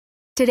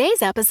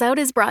Today's episode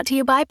is brought to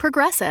you by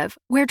Progressive,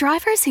 where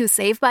drivers who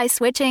save by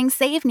switching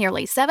save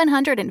nearly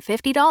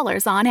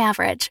 $750 on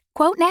average.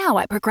 Quote now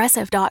at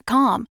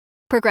Progressive.com.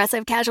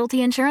 Progressive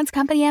Casualty Insurance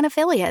Company and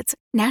Affiliates.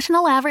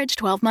 National average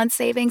 12-month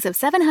savings of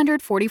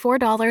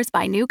 $744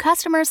 by new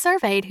customers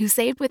surveyed who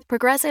saved with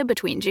Progressive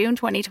between June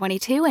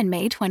 2022 and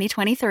May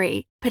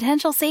 2023.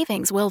 Potential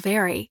savings will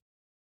vary.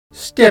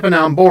 Stepping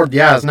on board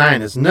the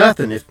IS-9 is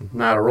nothing if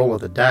not a roll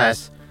of the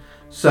dice.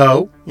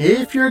 So,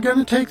 if you're going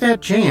to take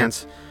that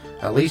chance,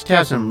 at least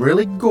have some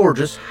really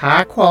gorgeous,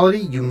 high-quality,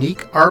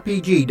 unique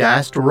RPG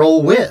dice to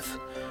roll with.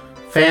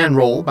 Fan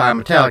Roll by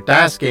Metallic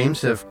Dice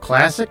Games have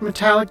classic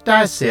metallic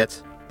dice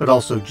sets, but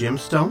also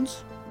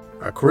gemstones,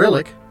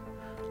 acrylic,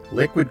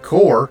 liquid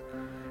core,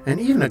 and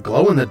even a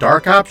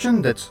glow-in-the-dark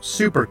option that's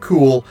super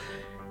cool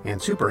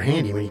and super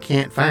handy when you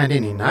can't find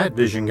any night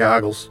vision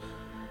goggles.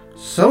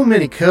 So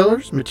many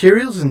colors,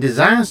 materials, and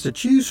designs to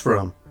choose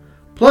from.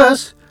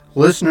 Plus,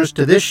 listeners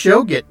to this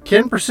show get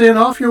 10%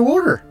 off your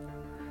order.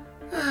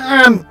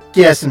 I'm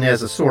guessing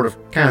as a sort of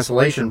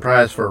consolation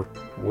prize for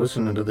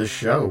listening to this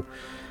show.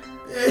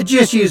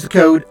 Just use the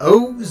code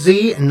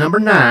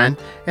OZ9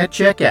 at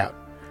checkout.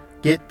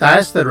 Get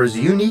dice that are as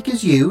unique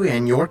as you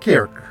and your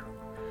character.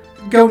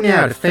 Go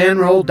now to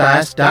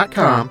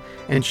fanrolldice.com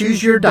and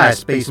choose your dice,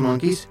 Space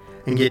Monkeys,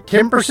 and get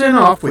 10%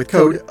 off with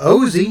code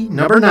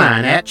OZ9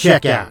 at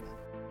checkout.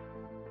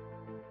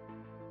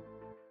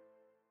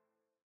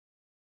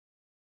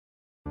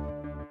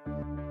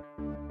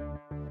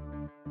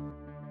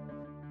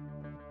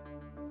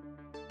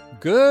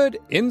 Good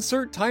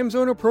insert time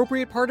zone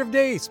appropriate part of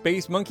day,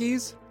 Space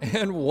Monkeys.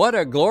 And what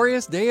a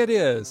glorious day it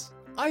is.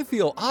 I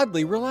feel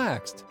oddly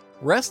relaxed,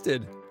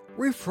 rested,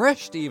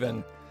 refreshed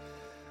even.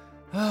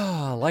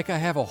 Like I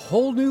have a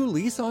whole new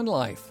lease on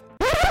life.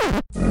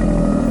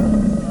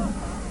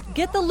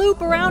 Get the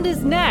loop around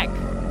his neck.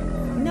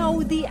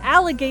 No, the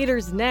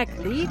alligator's neck,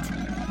 Leet.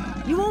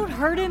 You won't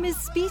hurt him. His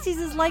species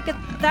is like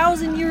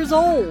 1,000 years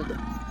old.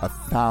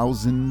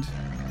 1,000?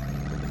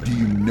 Do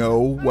you know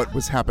what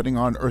was happening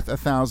on Earth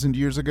 1,000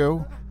 years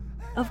ago?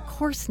 Of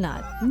course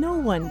not. No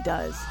one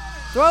does.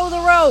 Throw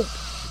the rope!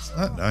 It's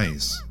not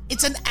nice.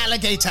 It's an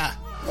alligator!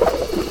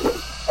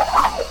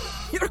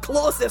 You're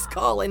closest,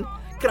 Colin.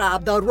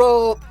 Grab the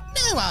rope.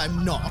 No,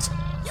 I'm not.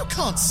 You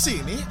can't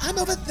see me. I'm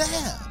over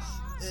there.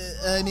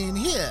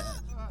 Here.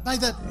 By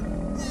the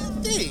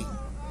thing.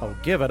 Oh,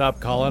 give it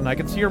up, Colin. I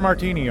can see your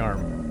martini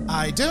arm.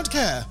 I don't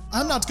care.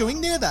 I'm not going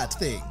near that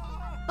thing.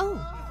 Oh,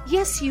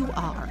 yes you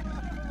are.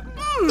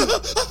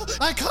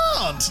 I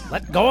can't!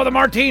 Let go of the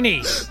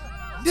martini!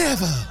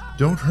 Never!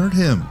 Don't hurt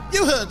him.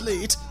 You heard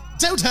Leet.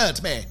 Don't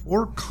hurt me.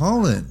 Or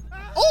Colin.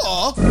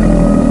 Or...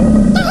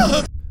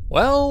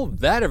 Well,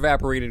 that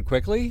evaporated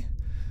quickly.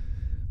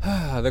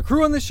 The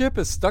crew on the ship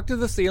is stuck to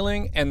the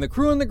ceiling, and the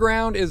crew on the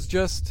ground is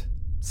just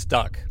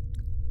stuck.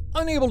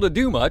 Unable to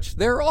do much,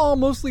 they're all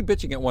mostly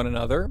bitching at one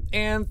another,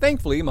 and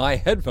thankfully my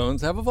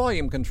headphones have a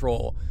volume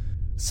control.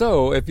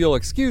 So, if you'll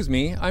excuse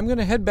me, I'm going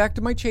to head back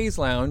to my chaise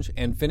lounge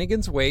and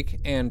Finnegan's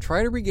Wake and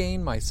try to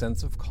regain my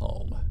sense of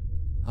calm.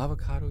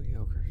 Avocado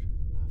yogurt.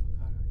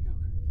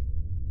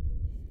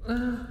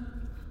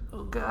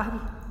 Oh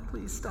God,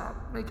 please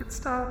stop. Make it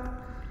stop.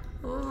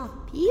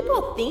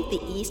 People think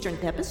the eastern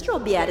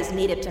pipistrelle bat is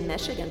native to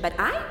Michigan, but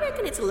I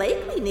reckon it's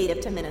likely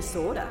native to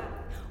Minnesota.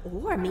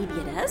 Or maybe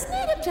it is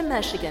native to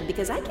Michigan,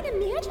 because I can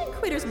imagine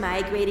critters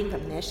migrating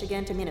from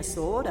Michigan to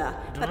Minnesota.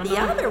 But the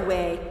other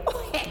way,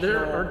 oh heck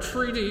There no. are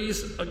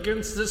treaties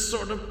against this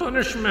sort of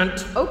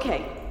punishment.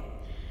 Okay.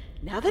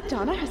 Now that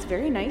Donna has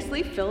very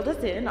nicely filled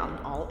us in on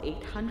all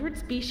 800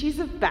 species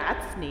of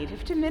bats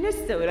native to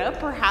Minnesota,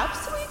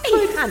 perhaps we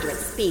could... 800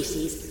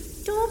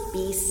 species? Don't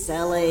be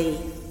silly.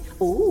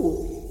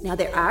 Ooh, now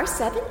there are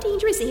 7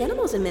 dangerous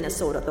animals in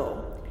Minnesota,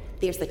 though.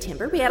 There's the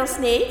timber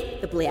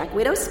rattlesnake, the black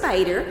widow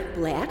spider,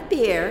 black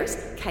bears,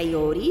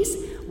 coyotes.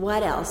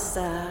 What else?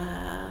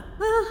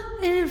 Well,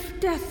 if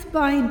death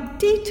by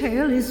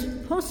detail is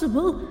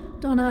possible,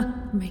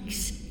 Donna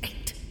makes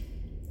 8.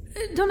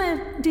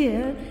 Donna,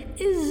 dear,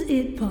 is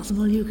it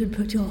possible you could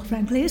put your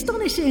frankly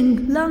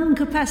astonishing lung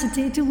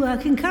capacity to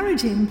work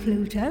encouraging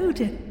Pluto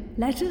to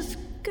let us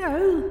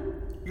go?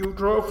 You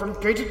drove from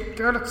Gated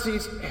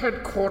Galaxy's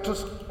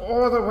headquarters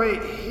all the way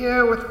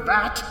here with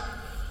that?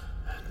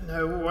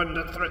 No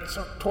wonder threats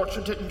of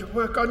torture didn't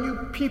work on you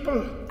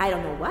people. I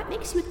don't know what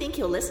makes you think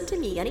he'll listen to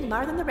me any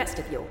more than the rest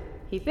of you.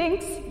 He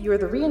thinks you're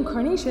the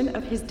reincarnation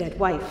of his dead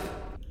wife.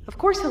 Of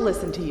course he'll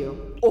listen to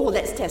you. Oh,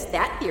 let's test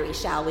that theory,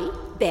 shall we?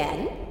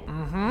 Ben?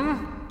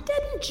 Mm-hmm.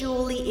 Didn't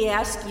Julie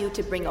ask you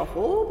to bring a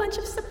whole bunch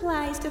of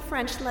supplies to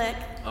French Lick?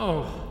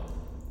 Oh,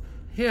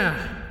 yeah,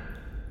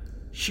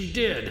 she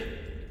did.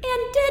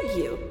 And did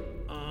you?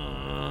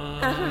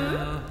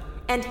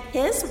 And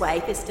his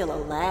wife is still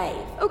alive.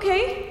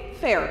 Okay,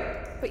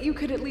 fair. But you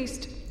could at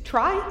least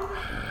try.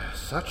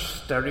 Such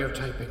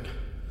stereotyping.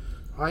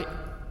 I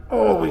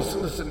always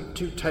listen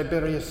to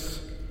Tiberius.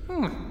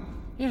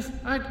 Yes,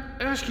 I'd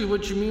ask you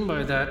what you mean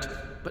by that,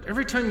 but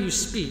every time you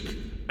speak,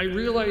 I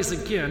realize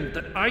again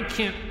that I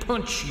can't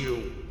punch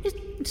you.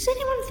 does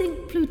anyone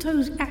think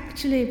Pluto's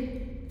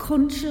actually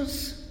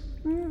conscious?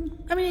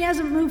 I mean, he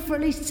hasn't moved for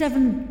at least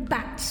 7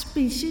 bat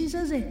species,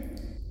 has he?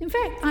 In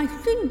fact, I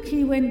think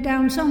he went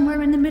down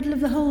somewhere in the middle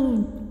of the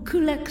whole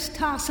Culex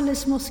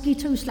tarsalis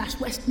mosquito /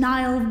 West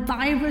Nile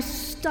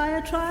virus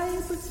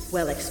diatribe.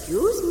 Well,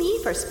 excuse me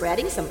for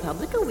spreading some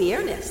public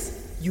awareness.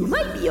 You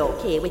might be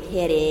okay with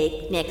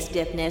headache, neck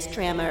stiffness,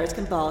 tremors,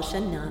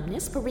 convulsion,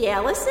 numbness,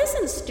 paralysis,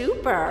 and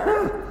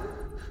stupor.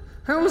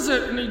 How is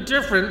it any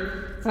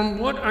different from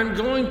what I'm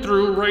going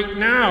through right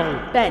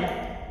now? Ben,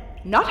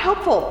 not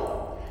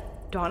helpful.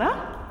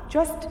 Donna,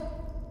 just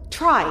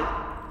try.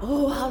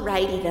 Oh,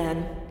 alrighty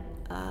then.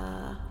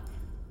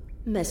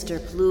 Mr.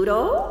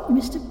 Pluto?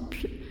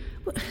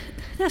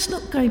 That's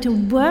not going to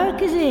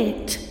work, is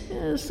it?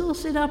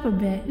 Sauce it up a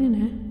bit, you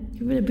know.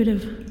 Give it a bit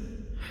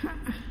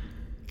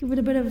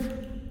of,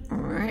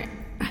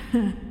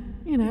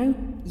 you know.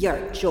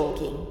 You're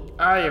joking.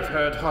 I have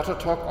heard Hotter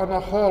talk on the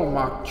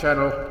Hallmark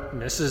channel.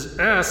 Mrs.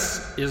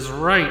 S is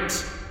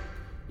right.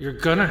 You're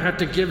gonna have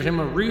to give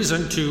him a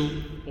reason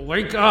to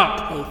wake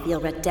up. I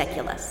feel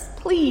ridiculous.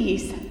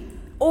 Please.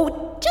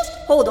 Oh, just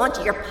hold on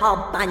to your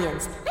Paul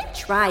Bunions. I'm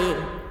trying.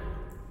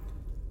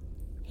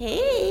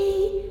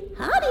 Hey,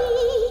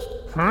 honey.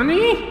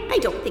 Honey? I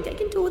don't think I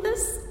can do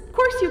this. Of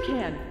course you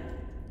can.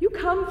 You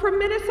come from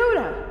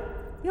Minnesota,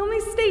 the only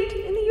state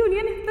in the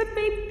Union that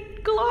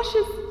made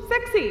galoshes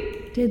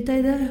sexy. Did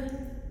they though?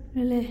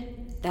 Really?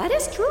 That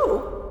is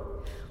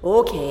true.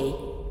 Okay,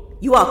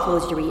 you all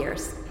close your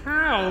ears.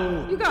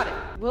 How? You got it.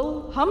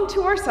 We'll hum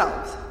to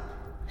ourselves.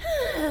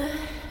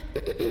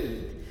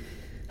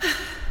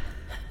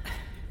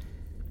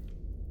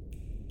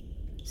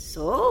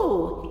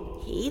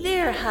 So, hey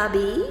there,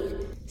 hubby.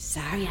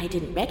 Sorry I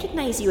didn't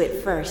recognize you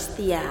at first.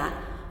 The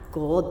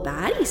gold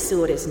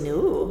bodysuit is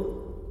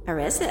new. Or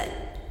is it?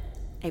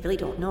 I really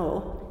don't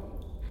know.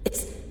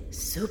 It's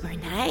super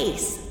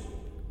nice.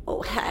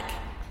 Oh, heck.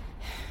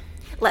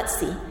 Let's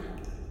see.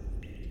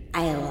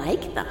 I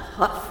like the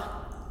hoof.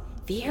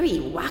 Very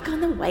walk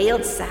on the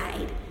wild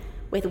side.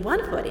 With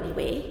one foot,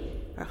 anyway.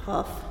 Or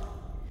hoof.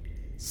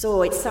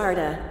 So it's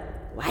sorta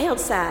wild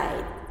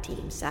side,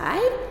 team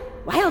side,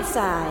 wild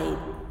side,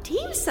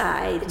 team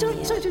side.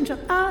 Sorry to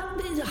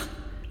interrupt.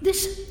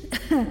 This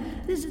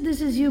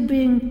is you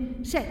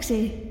being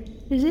sexy,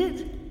 is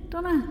it,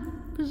 Donna?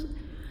 'Cause,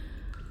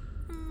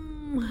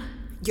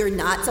 You're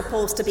not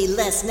supposed to be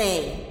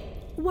listening.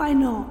 Why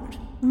not?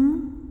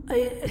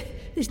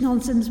 This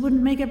nonsense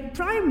wouldn't make a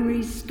primary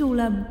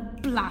schooler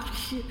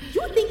blush.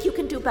 You think you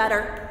can do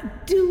better?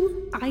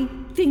 Do I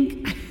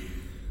think?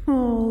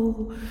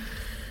 Oh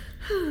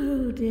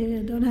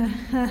dear, Donna.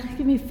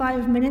 Give me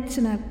 5 minutes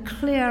and a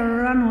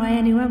clear runway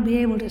and you won't be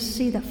able to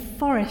see the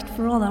forest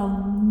for all the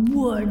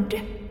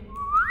wood.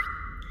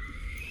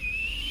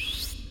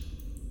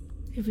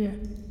 If you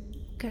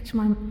catch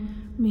my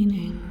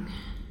meaning.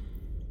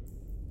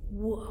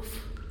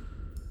 Woof.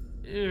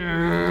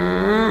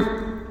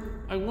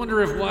 I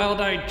wonder if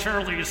Wild-Eyed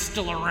Charlie is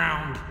still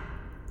around.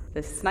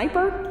 The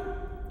sniper?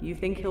 You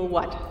think he'll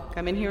what?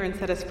 Come in here and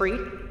set us free?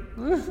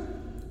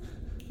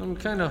 I'm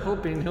kind of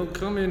hoping he'll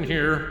come in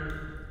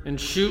here and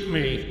shoot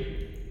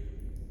me.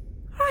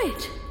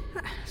 Right.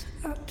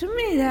 Up to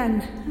me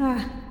then.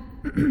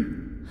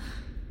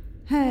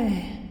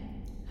 Hey.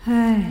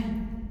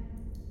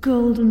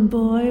 Golden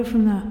boy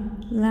from the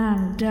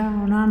land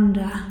down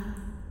under.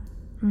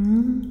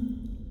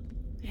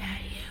 Yeah,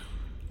 you.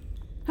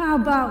 How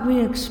about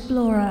we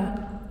explore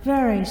a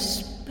very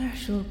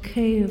special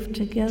cave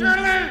together?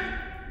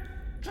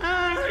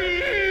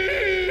 Charlie!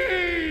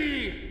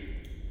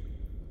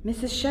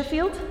 Mrs.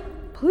 Sheffield,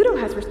 Pluto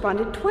has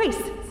responded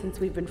twice since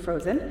we've been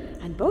frozen,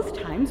 and both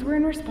times were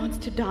in response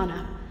to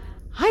Donna.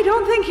 I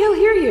don't think he'll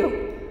hear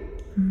you.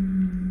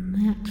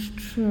 That's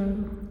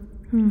true.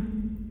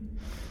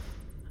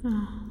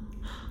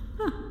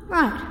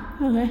 Right,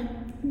 okay.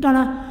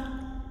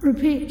 Donna,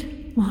 repeat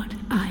what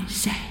I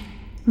say.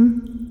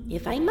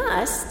 If I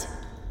must.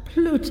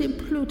 Pluto?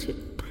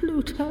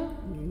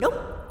 Nope.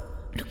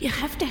 Look, you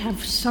have to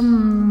have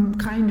some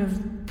kind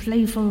of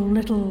playful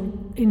little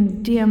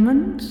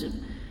endearment.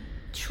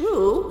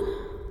 True.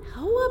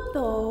 How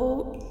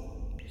about...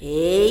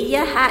 Hey,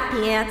 you hot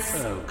pants.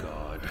 Oh,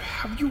 God.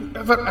 Have you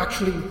ever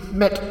actually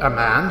met a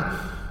man?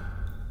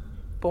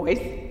 Boys,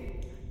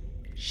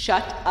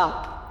 shut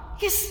up.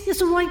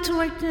 Yes, all right.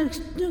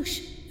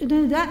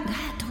 No, that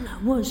Donna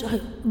was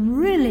a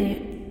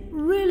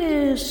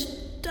really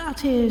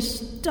start.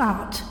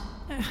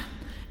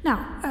 Now,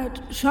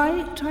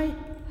 try.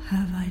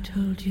 Have I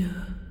told you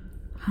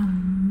how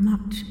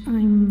much I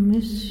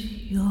miss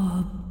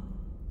your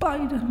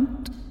bite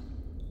and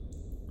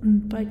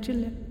bite your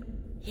lip?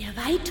 Have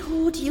I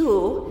told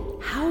you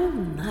how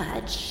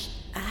much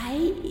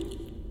I...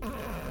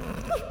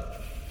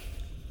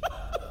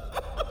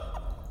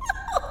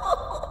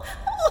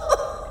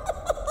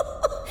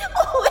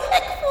 Oh,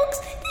 heck, folks,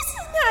 this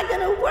is not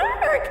gonna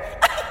work.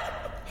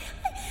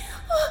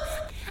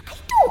 I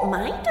don't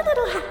mind a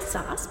little hot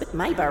sauce with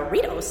my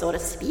burrito, so to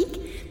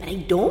speak, but I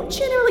don't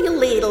generally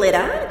ladle it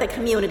on at the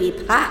community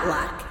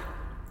potluck.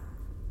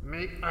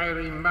 I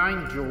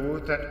remind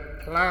you that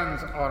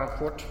plans are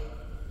afoot.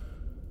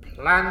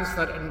 Plans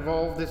that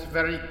involve this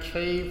very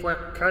cave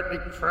we're currently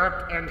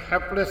trapped and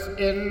helpless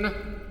in.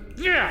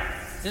 Yeah,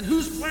 and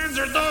whose plans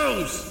are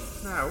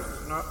those? Now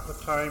is not the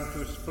time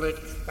to split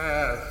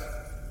hairs.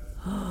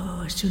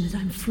 Oh, as soon as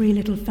I'm free,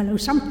 little fellow,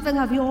 something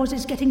of yours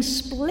is getting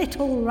split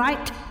all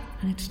right.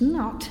 And it's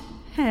not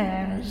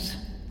hairs.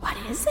 What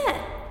is it?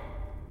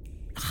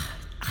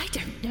 I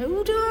don't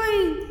know, do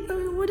I?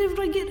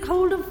 Whatever I get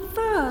hold of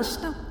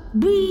first. Now,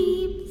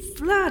 be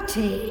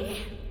flirty.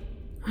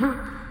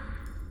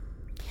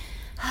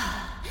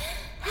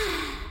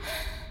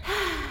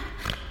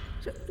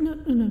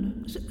 No.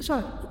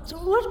 Sorry. So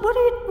what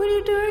are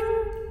you doing?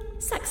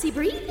 Sexy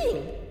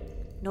breathing.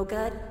 No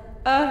good?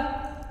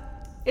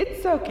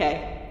 It's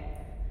okay.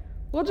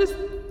 We'll just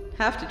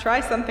have to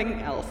try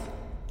something else.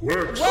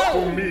 Works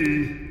for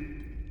me.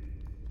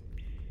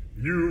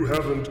 You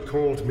haven't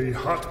called me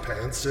Hot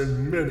Pants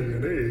in many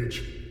an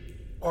age.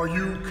 Are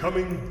you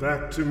coming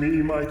back to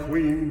me, my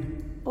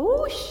queen?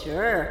 Oh,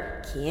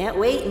 sure. Can't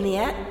wait in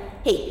that.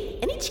 Hey,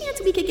 any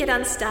chance we could get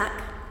unstuck?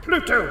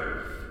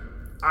 Pluto!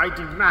 I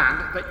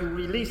demand that you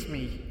release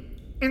me.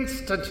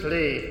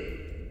 Instantly.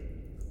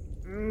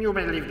 You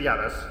may leave the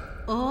others.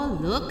 Oh,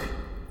 look.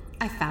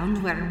 I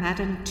found where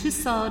Madame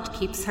Tussaud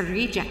keeps her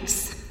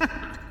rejects.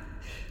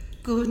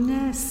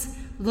 Goodness,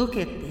 look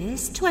at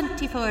this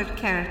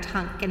 24-carat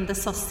hunk in the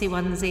saucy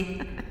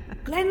onesie.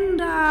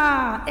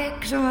 Glenda!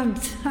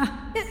 Excellent.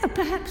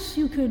 Perhaps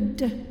you could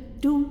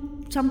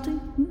do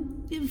something?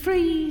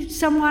 Free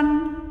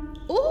someone?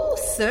 Oh,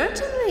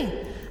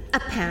 certainly.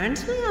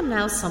 Apparently I'm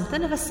now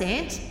something of a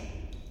saint.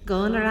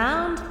 Going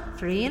around,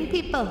 freeing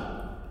people.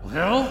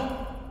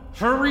 Well,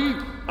 hurry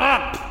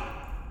up!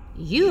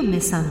 You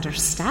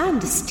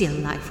misunderstand still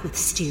life with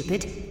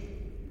stupid.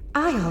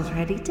 I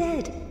already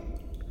did.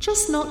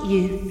 Just not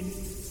you.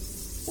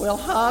 Well,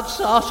 hot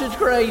sausage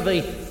gravy,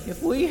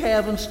 if we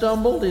haven't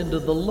stumbled into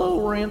the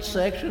low-rent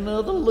section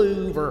of the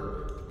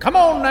Louvre. Come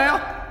on now,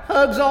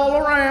 hugs all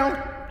around.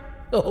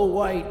 Oh,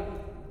 wait,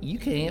 you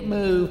can't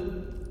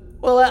move.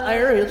 Well, that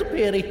there is a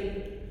pity.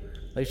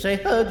 They say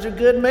hugs are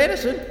good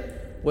medicine.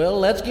 Well,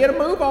 let's get a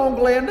move on,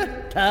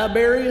 Glenda.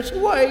 Tiberius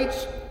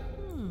waits.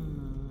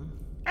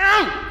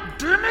 Ow!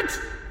 Damn it!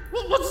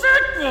 What's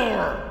that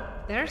for?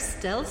 They're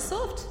still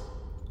soft.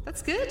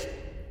 That's good.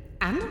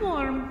 And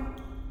warm.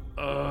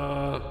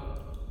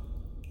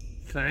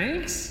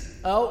 Thanks?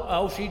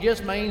 Oh, she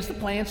just means the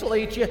plants will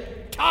eat you.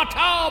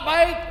 Ta-ta,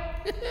 babe!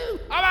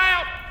 I'm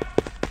out!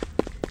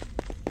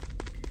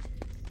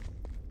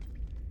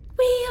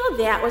 Well,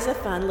 that was a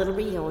fun little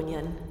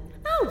reunion.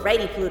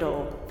 Alrighty,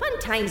 Pluto. Fun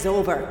time's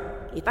over.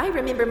 If I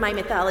remember my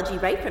mythology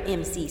right from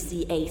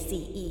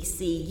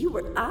MCCACEC, you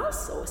were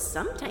also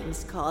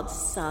sometimes called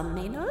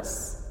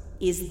Summonus.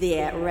 Is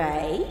that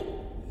right?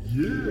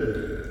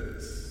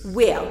 Yes.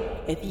 Well,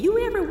 if you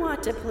ever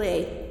want to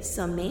play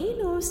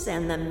Summonus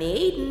and the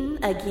Maiden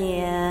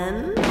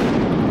again...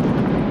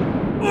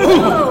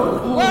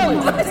 Whoa!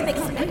 I wasn't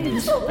expecting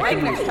so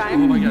right next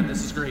time. Oh my god,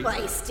 this is great.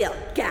 Well, I still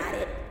got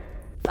it.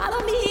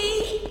 Follow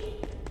me!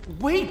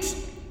 Wait!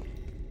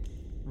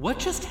 What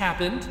just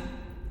happened?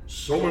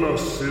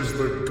 Summonus is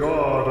the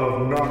god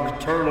of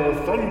nocturnal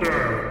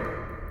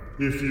thunder,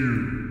 if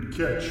you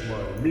catch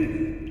my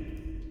meaning.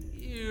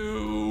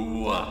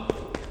 Ew.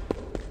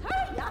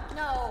 Hurry up,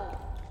 no!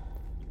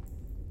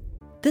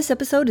 This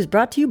episode is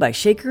brought to you by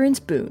Shaker and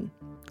Spoon.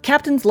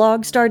 Captain's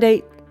log,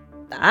 stardate...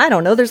 I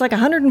don't know, there's like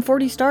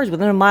 140 stars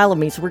within a mile of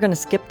me, so we're going to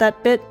skip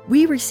that bit.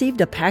 We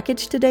received a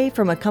package today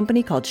from a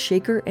company called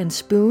Shaker and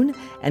Spoon,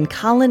 and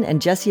Colin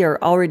and Jesse are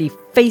already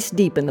face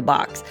deep in the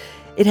box.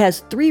 It has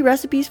 3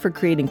 recipes for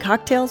creating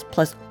cocktails,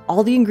 plus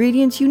all the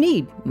ingredients you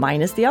need,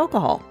 minus the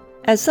alcohol.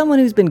 As someone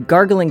who's been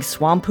gargling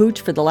swamp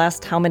hooch for the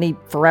last how many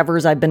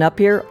forevers I've been up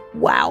here,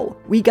 wow,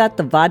 we got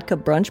the vodka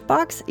brunch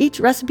box. Each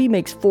recipe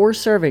makes 4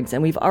 servings,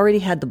 and we've already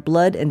had the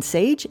blood and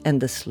sage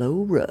and the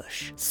slow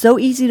rush. So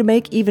easy to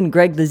make, even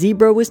Greg the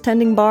Zebra was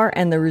tending bar,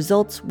 and the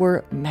results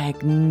were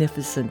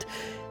magnificent.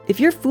 If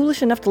you're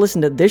foolish enough to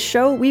listen to this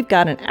show, we've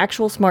got an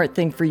actual smart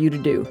thing for you to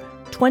do.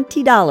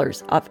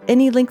 $20 off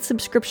any link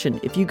subscription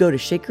if you go to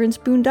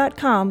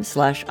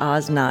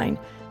shakerandspoon.com/Oz9.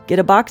 Get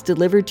a box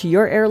delivered to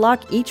your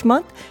airlock each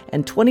month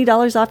and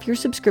 $20 off your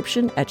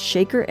subscription at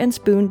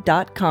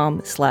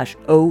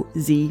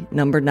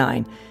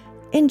shakerandspoon.com/OZ9.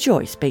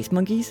 Enjoy, Space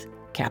Monkeys.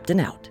 Captain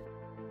out.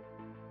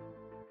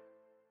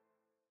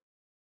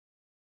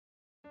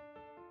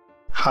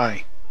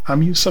 Hi,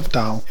 I'm Yusuf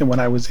Dal, and when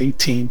I was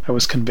 18, I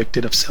was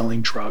convicted of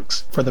selling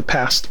drugs. For the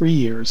past 3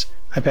 years,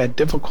 I've had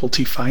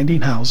difficulty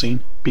finding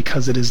housing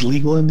because it is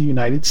legal in the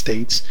United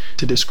States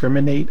to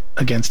discriminate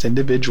against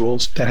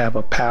individuals that have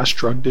a past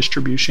drug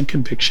distribution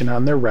conviction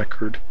on their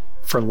record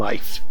for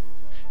life.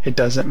 It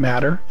doesn't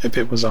matter if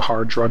it was a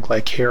hard drug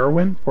like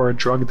heroin or a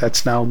drug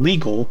that's now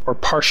legal or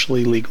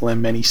partially legal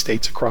in many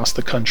states across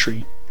the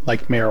country,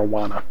 like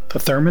marijuana. The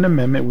Thurman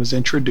Amendment was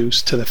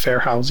introduced to the Fair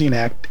Housing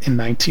Act in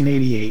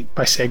 1988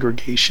 by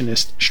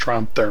segregationist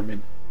Strom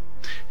Thurmond,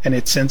 and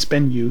it's since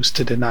been used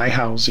to deny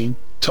housing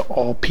to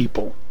all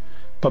people.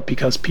 But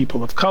because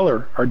people of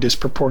color are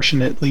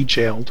disproportionately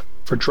jailed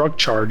for drug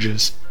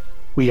charges,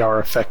 we are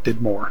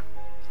affected more.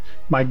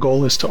 My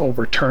goal is to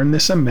overturn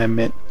this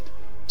amendment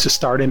to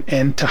start an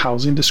end to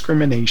housing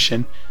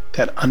discrimination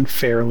that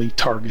unfairly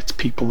targets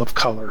people of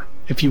color.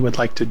 If you would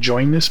like to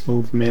join this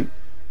movement,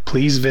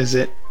 please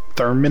visit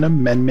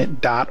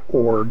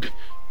ThurmanAmendment.org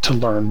to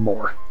learn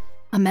more.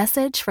 A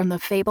message from the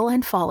Fable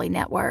and Folly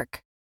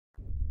Network.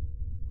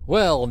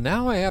 Well,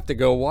 now I have to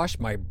go wash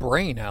my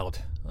brain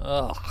out.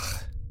 Ugh.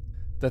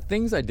 The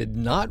things I did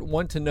not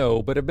want to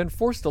know but have been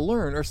forced to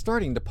learn are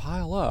starting to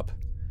pile up.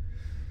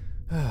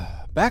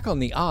 Back on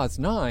the Oz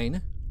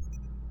 9.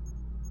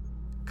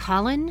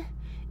 Colin,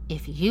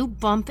 if you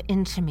bump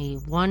into me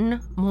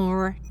one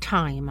more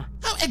time...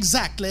 How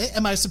exactly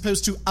am I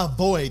supposed to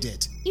avoid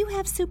it? You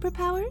have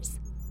superpowers?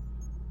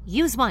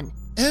 Use one.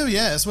 Oh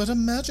yes, what a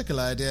magical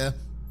idea.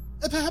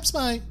 Perhaps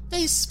my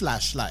face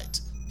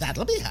flashlight.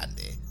 That'll be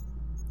handy.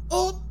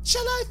 Or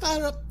shall I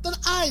fire up the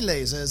eye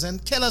lasers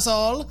and kill us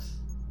all?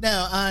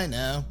 No, I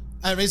know.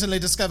 I recently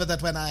discovered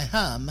that when I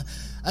hum,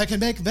 I can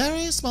make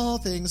very small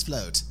things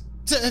float.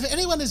 So if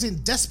anyone is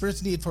in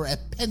desperate need for a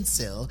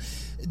pencil,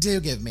 do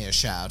give me a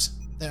shout.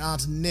 There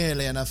aren't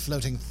nearly enough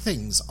floating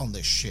things on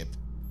this ship.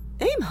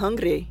 I'm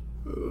hungry.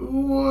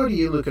 What are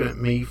you looking at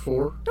me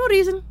for? No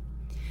reason.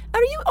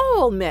 Are you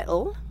all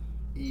metal?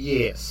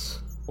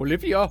 Yes.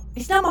 Olivia?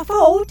 It's not my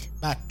fault.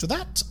 Back to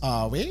that,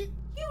 are we?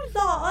 You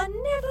lot are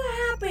never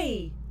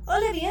happy.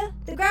 Olivia,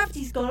 the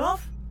gravity's gone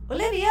off.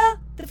 Olivia,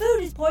 the food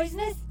is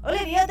poisonous.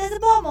 Olivia, there's a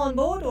bomb on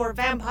board, or a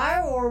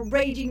vampire, or a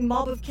raging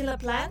mob of killer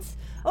plants.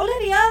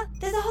 Olivia,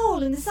 there's a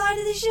hole in the side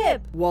of the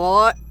ship.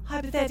 What?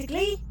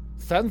 Hypothetically.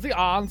 Send the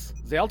aunts.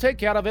 They'll take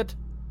care of it.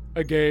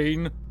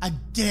 Again.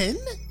 Again?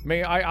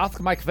 May I ask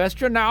my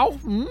question now?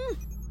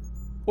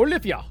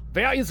 Olivia,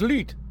 where is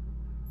Leet?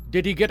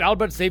 Did he get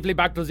Albert safely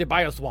back to the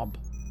bioswamp?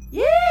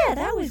 Yeah,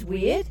 that was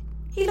weird.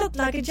 He looked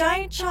like a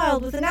giant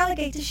child with an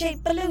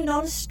alligator-shaped balloon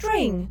on a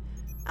string.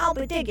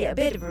 Albert did get a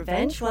bit of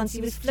revenge once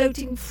he was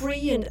floating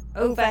free and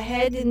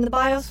overhead in the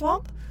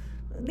bioswamp.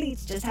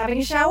 Leet's just having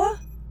a shower.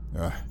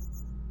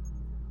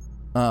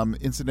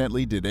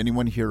 Incidentally, did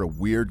anyone hear a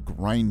weird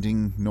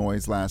grinding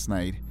noise last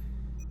night?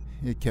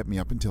 It kept me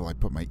up until I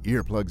put my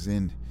earplugs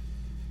in.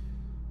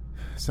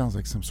 Sounds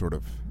like some sort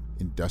of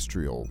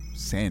industrial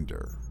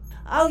sander.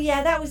 Oh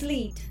yeah, that was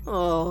Leet.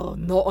 Oh,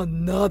 not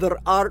another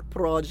art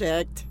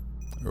project.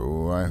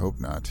 Oh, I hope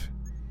not.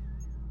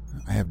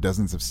 I have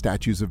dozens of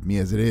statues of me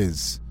as it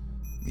is.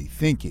 Me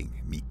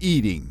thinking, me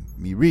eating,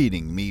 me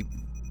reading, me...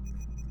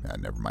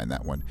 never mind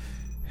that one.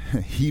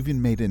 He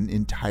even made an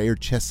entire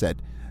chess set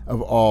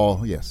of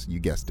all, yes, you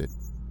guessed it,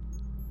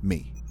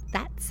 me.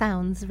 That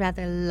sounds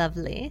rather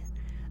lovely.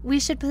 We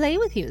should play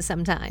with you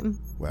sometime.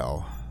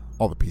 Well,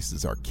 all the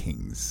pieces are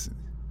kings,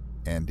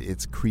 and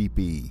it's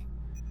creepy.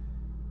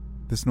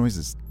 This noise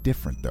is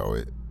different,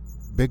 though.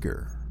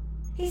 Bigger.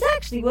 He's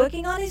actually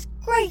working on his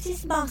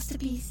greatest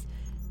masterpiece.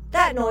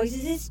 That noise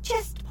is his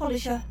chest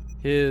polisher.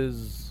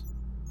 His...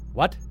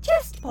 what?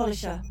 Chest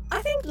polisher.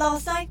 I think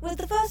last night was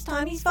the first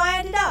time he's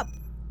fired it up.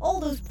 All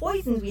those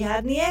poisons we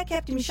had in the air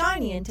kept him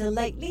shiny until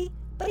lately,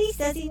 but he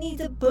says he needs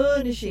a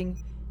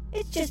burnishing.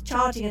 It's just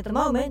charging at the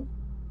moment.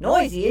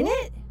 Noisy, isn't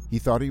it? He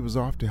thought he was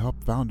off to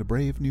help found a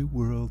brave new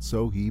world,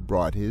 so he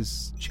brought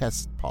his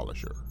chest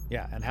polisher.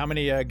 Yeah, and how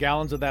many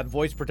gallons of that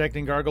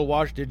voice-protecting gargle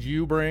wash did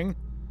you bring?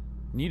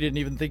 You didn't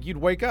even think you'd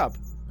wake up.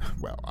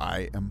 Well,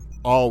 I am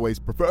always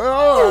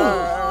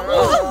Oh,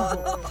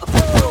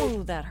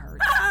 that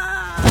hurts.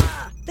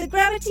 The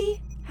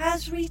gravity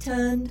has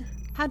returned.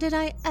 How did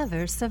I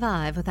ever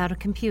survive without a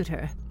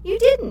computer? You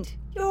didn't.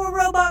 You're a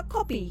robot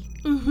copy.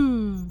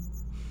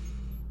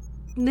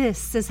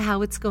 This is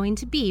how it's going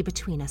to be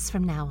between us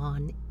from now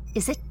on,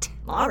 is it?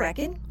 I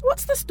reckon.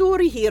 What's the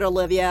story here,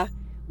 Olivia?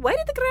 Why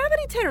did the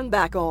gravity turn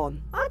back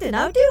on? I don't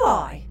know, do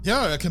I?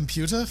 You're a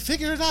computer.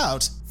 Figure it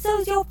out.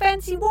 So's your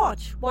fancy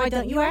watch. Why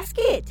don't you ask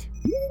it?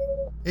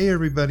 Hey,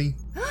 everybody.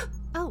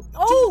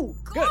 Oh,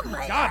 good God,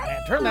 man.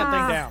 Turn that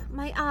thing down.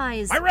 My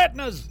eyes. My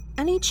retinas.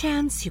 Any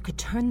chance you could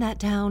turn that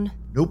down?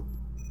 Nope.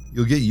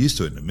 You'll get used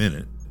to it in a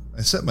minute.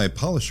 I set my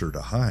polisher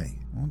to high.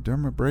 Well,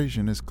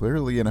 dermabrasion is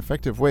clearly an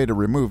effective way to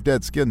remove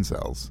dead skin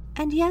cells.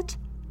 And yet,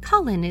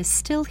 Colin is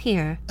still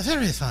here.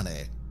 Very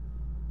funny.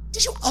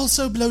 Did you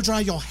also blow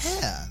dry your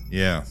hair?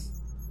 Yeah.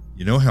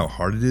 You know how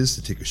hard it is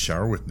to take a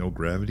shower with no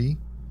gravity?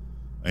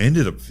 I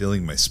ended up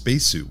filling my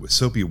spacesuit with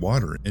soapy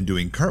water and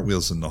doing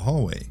cartwheels in the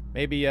hallway.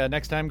 Maybe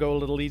next time go a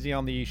little easy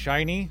on the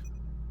shiny.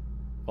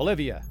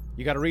 Olivia,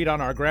 you got a read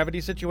on our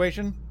gravity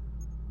situation?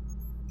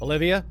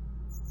 Olivia?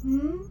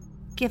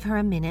 Give her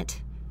a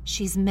minute.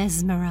 She's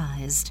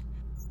mesmerized.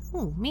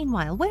 Oh,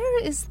 meanwhile,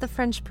 where is the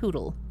French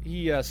poodle?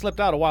 He slipped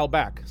out a while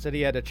back. Said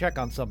he had to check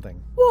on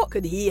something. What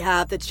could he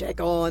have to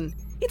check on?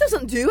 He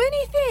doesn't do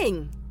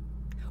anything.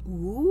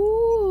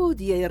 Ooh,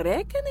 do you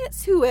reckon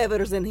it's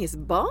whoever's in his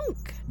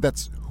bunk?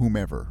 That's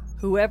whomever.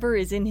 Whoever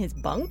is in his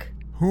bunk?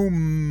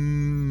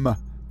 Whomever.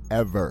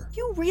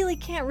 You really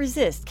can't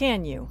resist,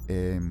 can you?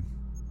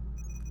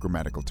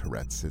 grammatical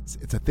Tourette's.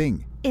 It's a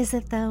thing. Is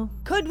it, though?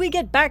 Could we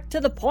get back to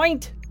the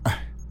point?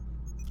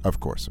 Of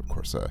course.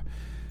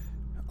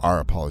 Our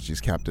apologies,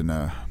 Captain.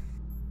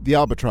 The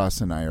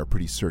Albatross and I are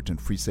pretty certain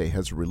Frise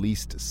has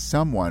released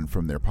someone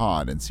from their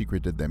pod and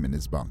secreted them in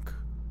his bunk.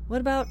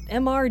 What about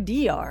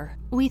MRDR?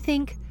 We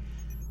think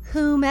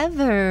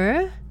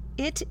whomever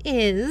it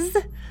is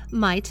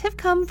might have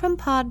come from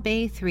Pod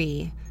Bay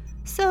 3.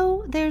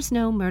 So there's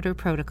no murder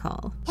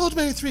protocol. Pod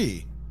Bay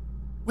 3?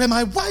 Where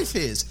my wife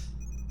is?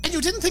 And you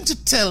didn't think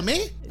to tell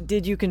me?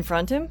 Did you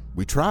confront him?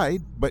 We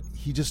tried, but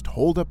he just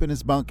holed up in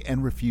his bunk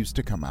and refused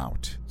to come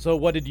out. So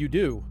what did you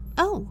do?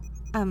 Oh,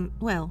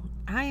 well,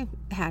 I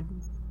had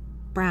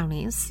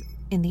brownies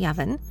in the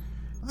oven.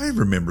 I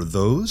remember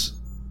those.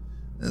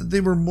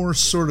 They were more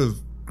sort of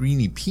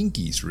greeny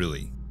pinkies,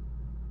 really.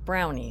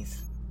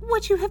 Brownies.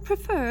 Would you have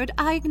preferred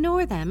I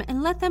ignore them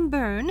and let them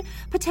burn,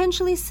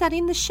 potentially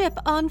setting the ship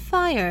on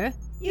fire?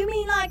 You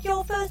mean like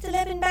your first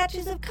 11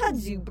 batches of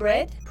kudzu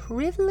bread?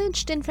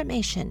 Privileged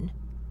information.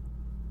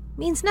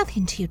 Means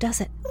nothing to you,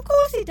 does it? Of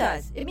course it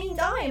does. It means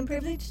I am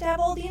privileged to have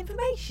all the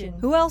information.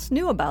 Who else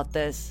knew about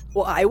this?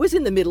 Well, I was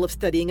in the middle of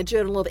studying a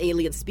journal of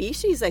alien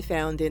species I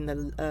found in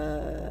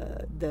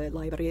the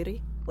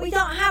library. We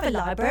don't have a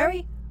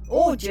library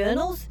or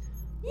journals.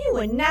 You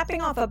were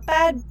napping off a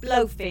bad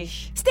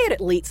blowfish. Stare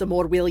at Leet some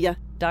more, will ya?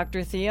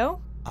 Dr.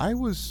 Theo? I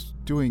was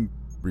doing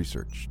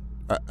research.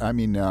 I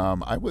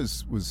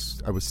was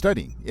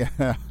studying.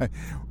 Yeah,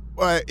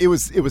 it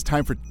was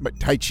time for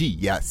Tai Chi.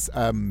 Yes.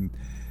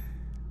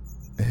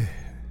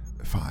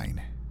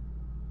 Fine.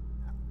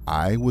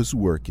 I was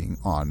working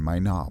on my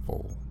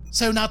novel.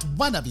 So not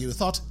one of you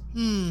thought,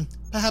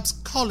 perhaps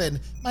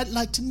Colin might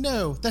like to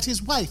know that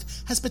his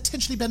wife has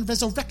potentially been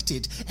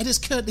resurrected and is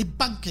currently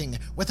bunking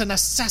with an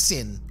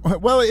assassin.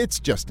 Well, it's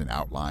just an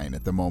outline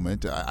at the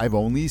moment. I've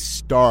only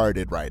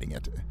started writing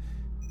it.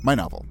 My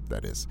novel,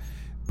 that is.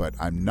 But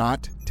I'm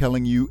not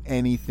telling you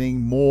anything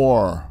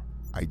more.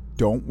 I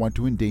don't want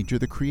to endanger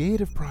the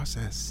creative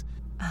process.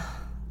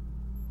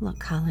 Look,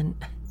 Colin,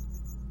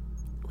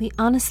 we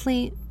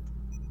honestly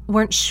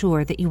weren't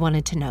sure that you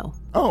wanted to know.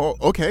 Oh,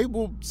 okay.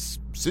 Well,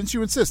 since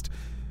you insist.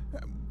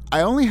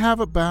 I only have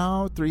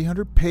about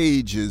 300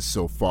 pages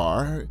so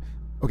far.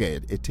 Okay,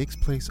 it takes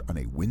place on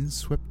a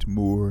windswept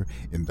moor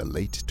in the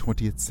late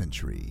 20th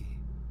century.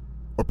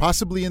 Or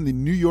possibly in the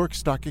New York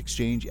Stock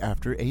Exchange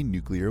after a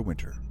nuclear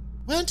winter.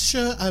 Weren't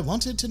sure I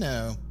wanted to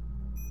know.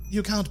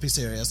 You can't be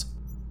serious.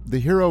 The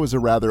hero is a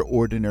rather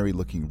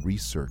ordinary-looking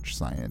research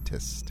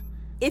scientist.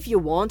 If you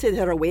wanted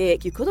her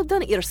awake, you could have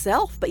done it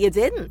yourself, but you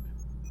didn't.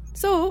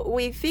 So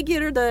we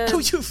figured... Oh,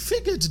 you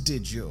figured,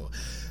 did you?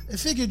 I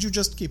figured you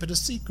just keep it a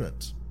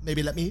secret.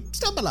 Maybe let me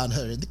stumble on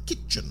her in the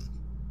kitchen.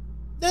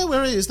 No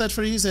worries that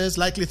Frise has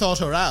likely thought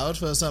her out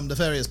for some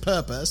nefarious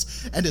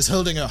purpose and is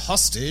holding her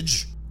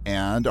hostage.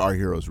 And our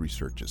hero's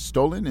research is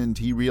stolen, and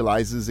he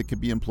realizes it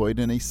could be employed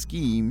in a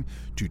scheme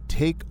to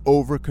take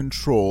over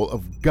control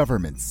of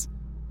governments,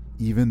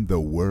 even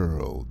the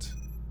world.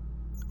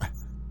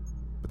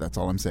 But that's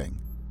all I'm saying.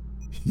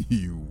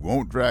 You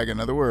won't drag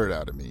another word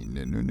out of me.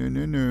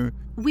 No.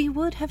 We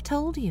would have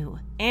told you.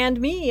 And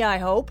me, I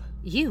hope.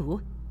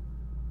 You?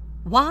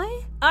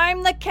 Why?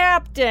 I'm the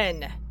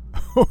captain.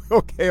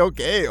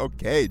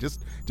 Okay.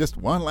 Just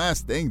one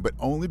last thing, but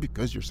only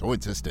because you're so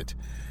insistent.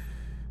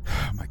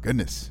 My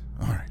goodness.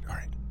 All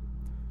right.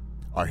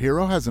 Our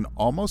hero has an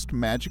almost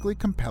magically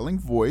compelling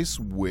voice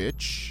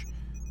which,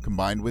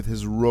 combined with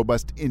his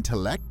robust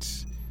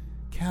intellect,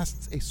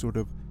 casts a sort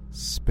of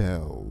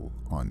spell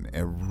on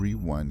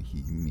everyone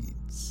he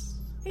meets.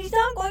 He's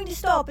not going to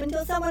stop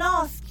until someone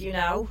asks, you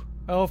know.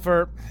 All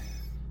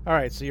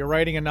right, so you're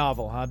writing a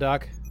novel, huh,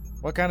 Doc?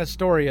 What kind of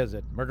story is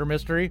it? Murder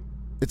mystery?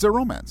 It's a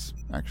romance,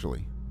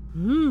 actually.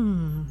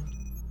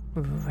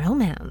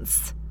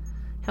 Romance.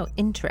 How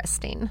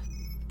interesting.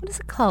 What is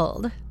it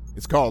called?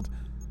 It's called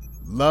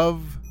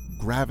Love,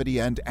 Gravity,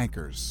 and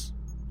Anchors,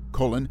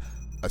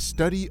 a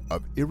study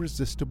of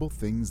irresistible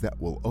things that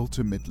will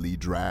ultimately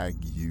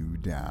drag you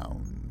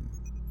down.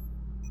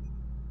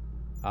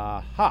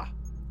 Aha.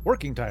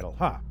 Working title,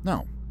 huh?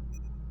 No.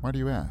 Why do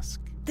you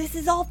ask? This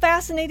is all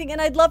fascinating, and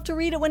I'd love to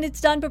read it when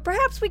it's done, but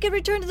perhaps we could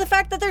return to the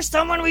fact that there's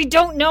someone we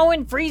don't know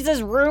in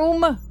Frise's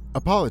room.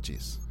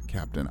 Apologies,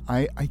 Captain.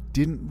 I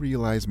didn't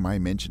realize my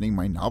mentioning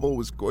my novel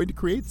was going to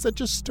create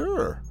such a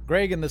stir.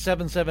 Greg and the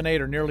 778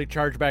 are nearly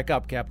charged back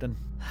up, Captain.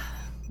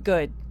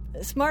 Good.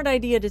 Smart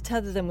idea to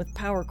tether them with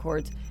power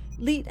cords.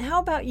 Leet,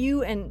 how about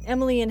you and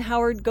Emily and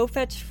Howard go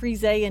fetch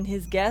Frise and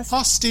his guest?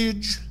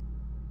 Hostage!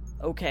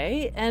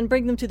 Okay, and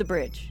bring them to the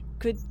bridge.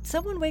 Could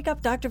someone wake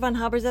up Dr. von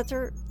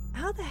Habersetzer?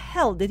 How the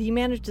hell did he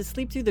manage to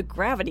sleep through the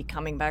gravity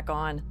coming back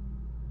on?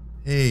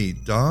 Hey,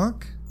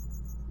 Doc?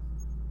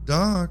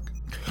 Doc?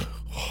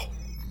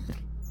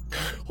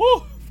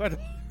 Oh,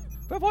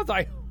 where was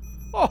I?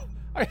 Oh,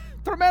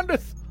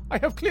 tremendous! I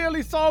have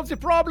clearly solved the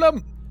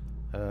problem.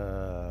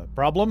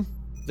 Problem?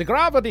 The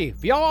gravity.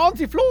 We are on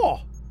the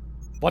floor.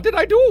 What did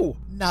I do?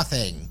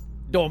 Nothing.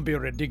 Don't be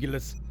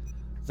ridiculous.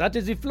 That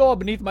is the floor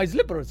beneath my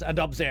slippers, and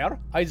up there,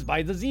 I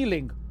spy the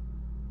ceiling.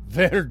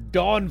 Well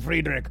done,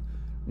 Friedrich.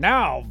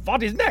 Now,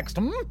 what is next,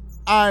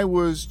 I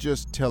was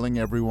just telling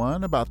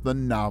everyone about the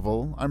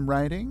novel I'm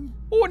writing.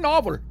 Oh, a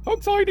novel. How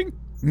exciting.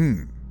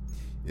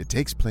 It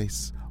takes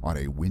place on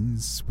a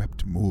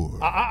windswept moor.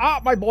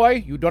 My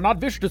boy, you do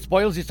not wish to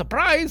spoil the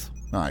surprise.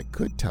 I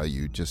could tell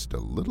you just a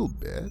little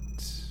bit.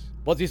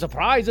 But the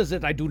surprise is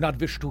that I do not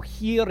wish to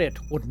hear it,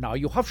 and now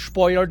you have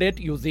spoiled it,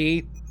 you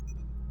see.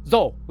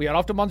 So, we are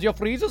off to Monsieur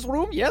Freeze's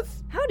room,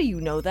 yes? How do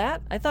you know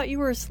that? I thought you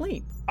were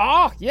asleep.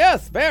 Ah,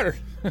 yes, well,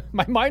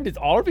 my mind is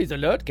always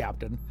alert,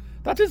 Captain.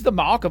 That is the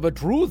mark of a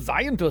true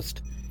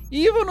scientist.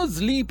 Even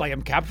asleep, I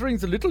am capturing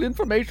the little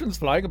informations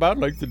flying about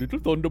like the little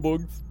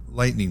thunderbugs.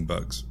 Lightning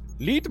bugs.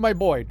 Leet, my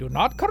boy, do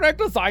not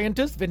correct a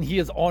scientist when he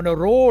is on a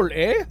roll,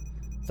 eh?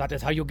 That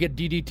is how you get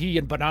DDT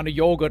and banana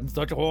yogurt and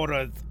such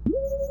horrors.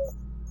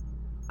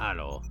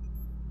 Hello.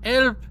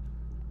 Help!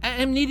 I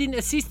am needing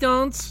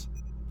assistance.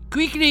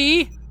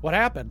 Quickly! What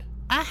happened?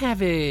 I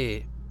have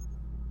a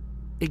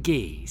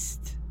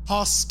guest.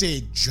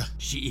 Hostage.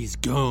 She is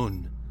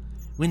gone.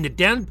 When the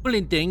down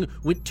pulling thing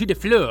went to the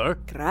floor...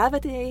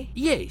 Gravity?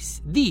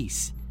 Yes,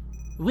 this.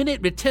 When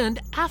it returned,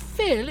 I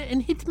fell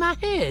and hit my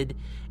head,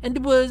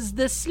 and was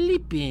the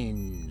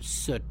sleeping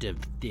sort of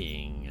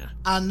thing.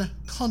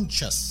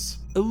 Unconscious.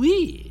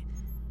 Oui.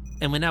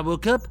 And when I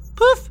woke up,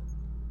 poof!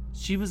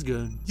 She was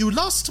gone. You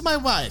lost my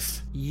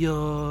wife.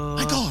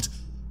 My God,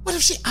 what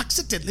if she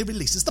accidentally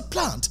releases the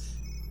plant?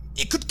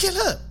 It could kill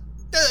her.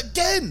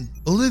 Again.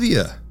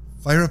 Olivia,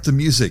 fire up the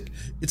music.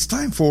 It's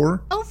time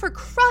for... Oh, for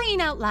crying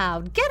out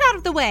loud. Get out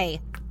of the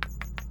way.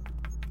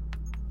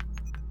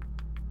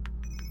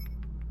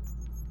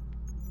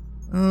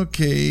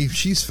 Okay,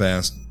 she's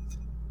fast.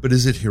 But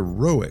is it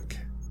heroic?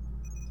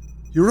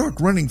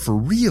 Heroic running for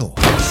real.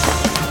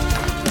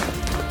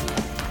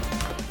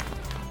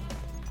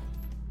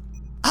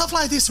 I'll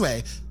fly this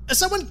way.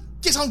 Someone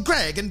get on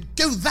Greg and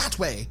go that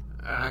way.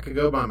 I could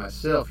go by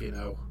myself, you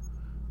know.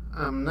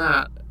 I'm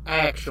not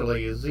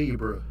actually a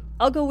zebra.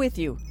 I'll go with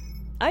you.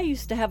 I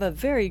used to have a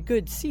very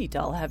good seat,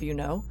 I'll have you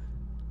know.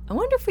 I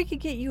wonder if we could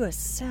get you a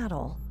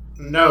saddle.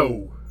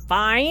 No.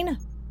 Fine.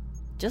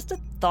 Just a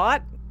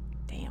thought.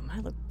 Damn, I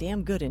look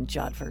damn good in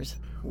jodhpurs.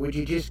 Would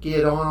you just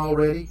get on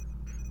already?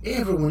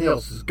 Everyone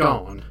else is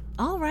gone.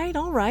 All right,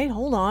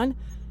 hold on.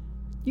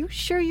 You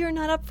sure you're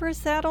not up for a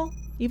saddle?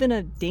 Even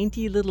a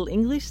dainty little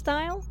English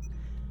style?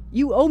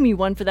 You owe me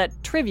one for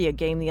that trivia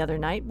game the other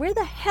night. Where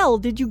the hell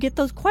did you get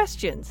those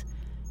questions?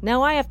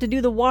 Now I have to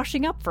do the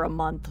washing up for a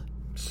month.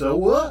 So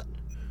what?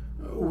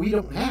 We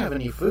don't have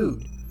any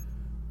food.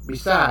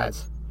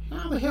 Besides,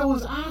 how the hell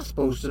was I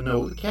supposed to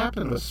know the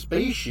captain of a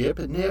spaceship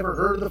had never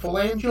heard of the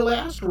phalangeal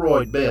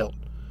asteroid belt?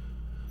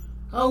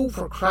 Oh,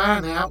 for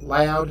crying out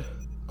loud.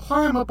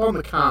 Climb up on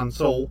the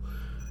console.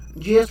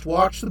 Just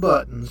watch the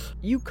buttons.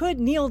 You could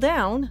kneel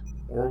down.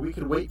 Or we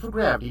could wait for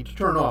gravity to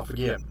turn off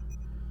again.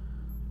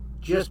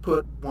 Just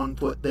put one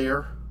foot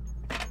there.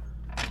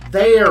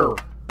 There!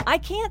 I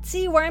can't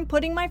see where I'm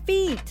putting my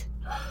feet.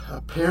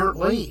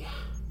 Apparently.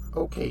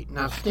 Okay,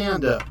 now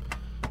stand up.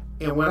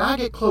 And when I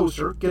get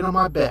closer, get on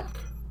my back.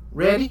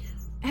 Ready?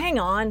 Hang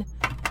on.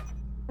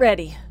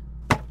 Ready.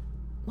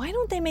 Why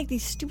don't they make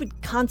these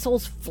stupid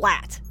consoles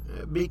flat?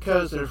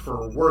 Because they're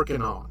for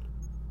working on.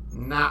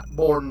 Not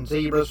boarding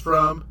zebras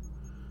from.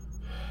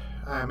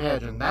 I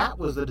imagine that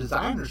was the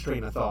designer's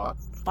train of thought.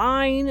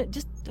 Fine.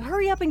 Just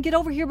hurry up and get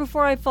over here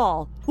before I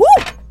fall. Woo!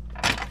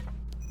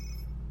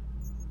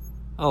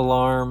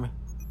 Alarm.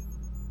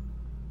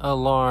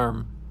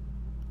 Alarm.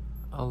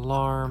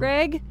 Alarm.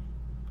 Greg?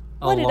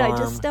 What did I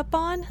just step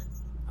on?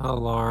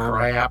 Alarm.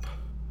 Crap.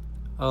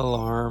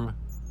 Alarm.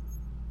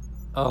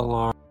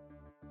 Alarm.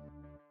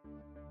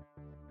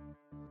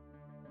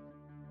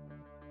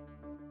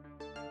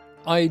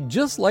 I'd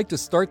just like to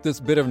start this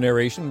bit of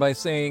narration by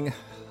saying,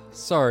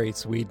 sorry,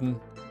 Sweden.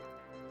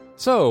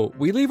 So,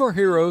 we leave our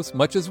heroes,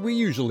 much as we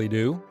usually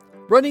do,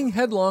 running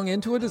headlong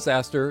into a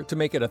disaster to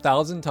make it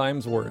 1,000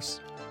 times worse.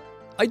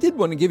 I did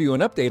want to give you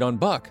an update on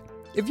Buck.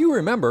 If you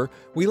remember,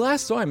 we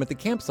last saw him at the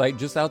campsite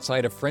just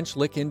outside of French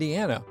Lick,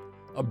 Indiana.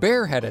 A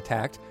bear had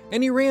attacked,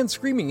 and he ran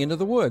screaming into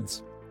the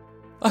woods.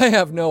 I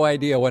have no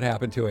idea what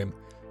happened to him.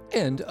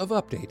 End of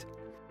update.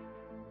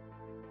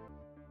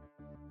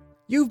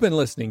 You've been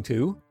listening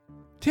to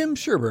Tim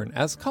Sherburne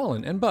as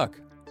Colin and Buck,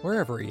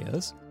 wherever he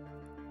is.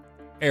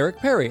 Eric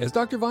Perry as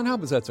Dr. Von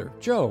Haubesitzer,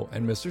 Joe,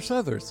 and Mr.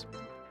 Southers.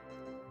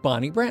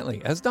 Bonnie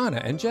Brantley as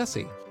Donna and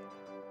Jesse.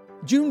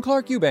 June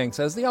Clark Eubanks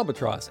as the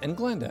Albatross and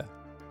Glenda.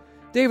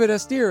 David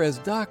Estier as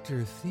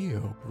Dr.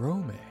 Theo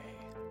Brome.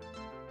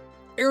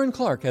 Aaron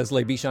Clark as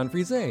Le Bichon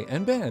Frise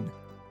and Ben.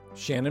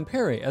 Shannon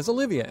Perry as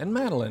Olivia and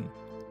Madeline.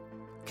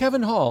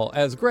 Kevin Hall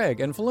as Greg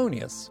and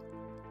Felonius.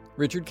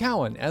 Richard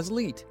Cowan as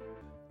Leet.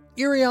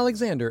 Erie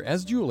Alexander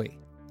as Julie.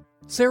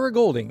 Sarah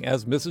Golding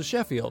as Mrs.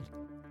 Sheffield.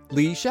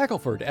 Lee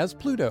Shackelford as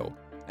Pluto.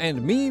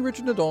 And me,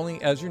 Richard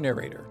Nadolny, as your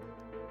narrator.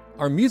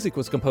 Our music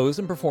was composed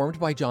and performed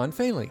by John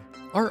Faley.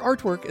 Our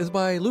artwork is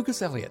by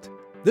Lucas Elliott.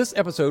 This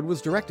episode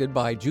was directed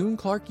by June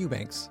Clark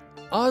Eubanks.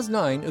 Oz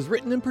 9 is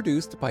written and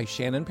produced by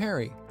Shannon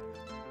Perry.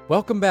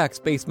 Welcome back,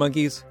 Space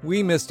Monkeys.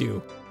 We missed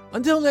you.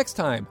 Until next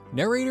time,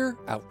 narrator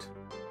out.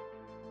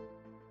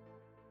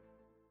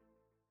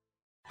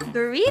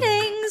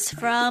 Greetings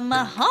from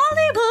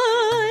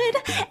Hollywood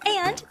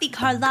and the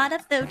Carlotta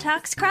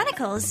Thotox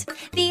Chronicles,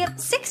 the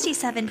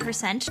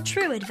 67%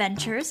 true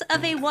adventures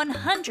of a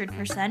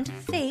 100%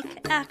 fake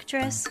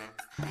actress.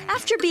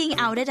 After being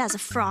outed as a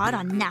fraud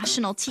on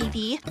national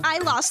TV, I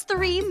lost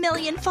 3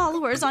 million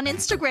followers on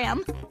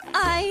Instagram.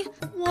 I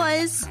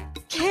was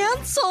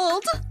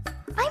canceled.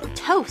 I'm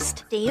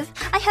toast, Dave.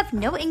 I have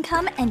no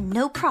income and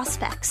no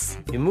prospects.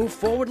 You move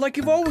forward like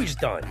you've always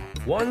done.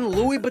 One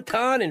Louis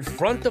Vuitton in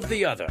front of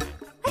the other.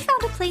 I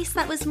found a place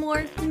that was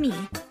more me.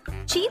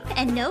 Cheap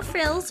and no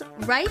frills,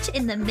 right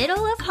in the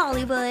middle of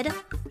Hollywood.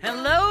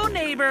 Hello,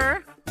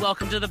 neighbor.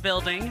 Welcome to the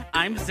building.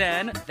 I'm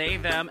Zen, they,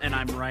 them, and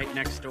I'm right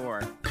next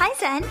door. Hi,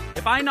 Zen.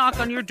 If I knock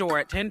on your door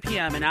at 10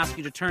 p.m. and ask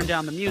you to turn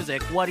down the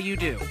music, what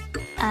do?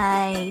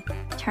 I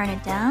turn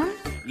it down?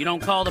 You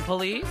don't call the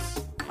police?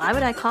 Why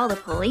would I call the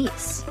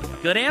police?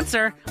 Good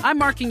answer. I'm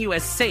marking you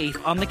as safe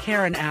on the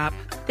Karen app.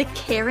 The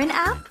Karen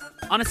app?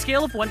 On a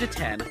scale of 1 to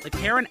 10, the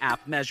Karen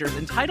app measures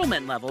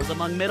entitlement levels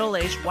among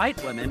middle-aged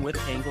white women with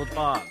tangled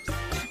bobs.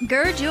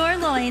 Gird your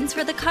loins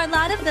for the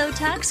Carlotta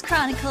Thotox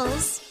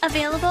Chronicles.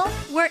 Available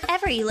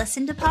wherever you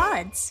listen to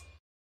pods.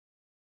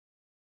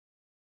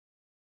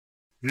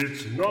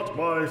 It's not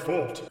my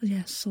fault.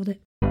 Yes, sold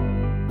it.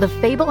 The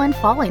Fable and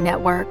Folly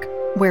Network,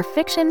 where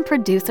fiction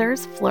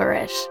producers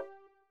flourish.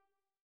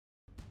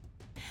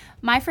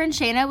 My friend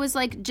Shayna was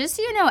like, just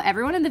so you know,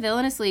 everyone in the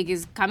Villainous League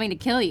is coming to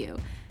kill you.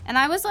 And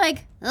I was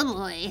like, oh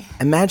boy.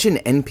 Imagine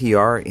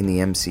NPR in the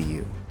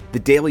MCU. The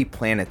Daily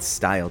Planet's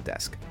style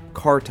desk.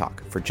 Car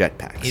talk for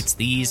jetpacks. It's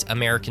these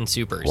American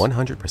supers.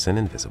 100%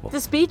 invisible. The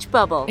speech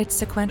bubble. It's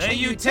sequential. The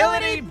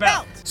utility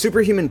belt.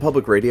 Superhuman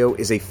Public Radio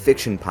is a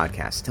fiction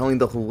podcast telling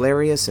the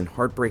hilarious and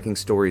heartbreaking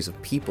stories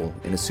of people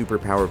in a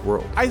superpowered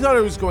world. I thought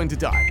I was going to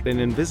die. An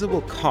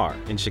invisible car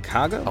in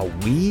Chicago? Are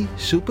we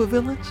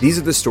supervillains? These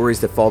are the stories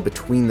that fall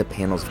between the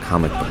panels of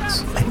comic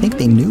books. I think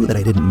they knew that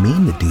I didn't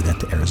mean to do that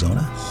to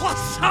Arizona.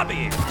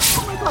 Wasabi!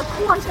 Oh my god,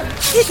 Quantum!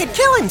 He could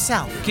kill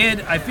himself!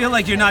 Kid, I feel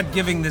like you're not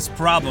giving this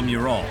problem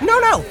your all.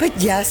 No, but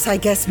yes, I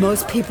guess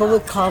most people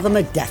would call them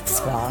a death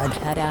squad.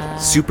 Ta-da.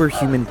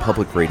 Superhuman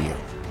Public Radio.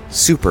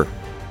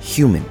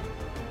 Superhuman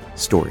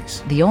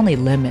stories. The only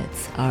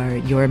limits are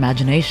your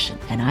imagination,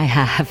 and I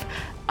have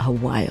a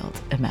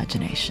wild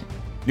imagination.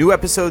 New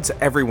episodes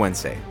every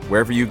Wednesday,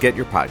 wherever you get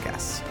your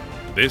podcasts.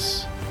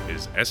 This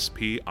is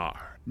SPR.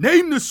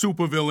 Name the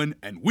supervillain,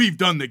 and we've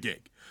done the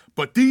gig.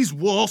 But these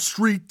Wall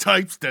Street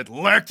types that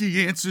lack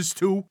the answers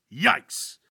to, yikes.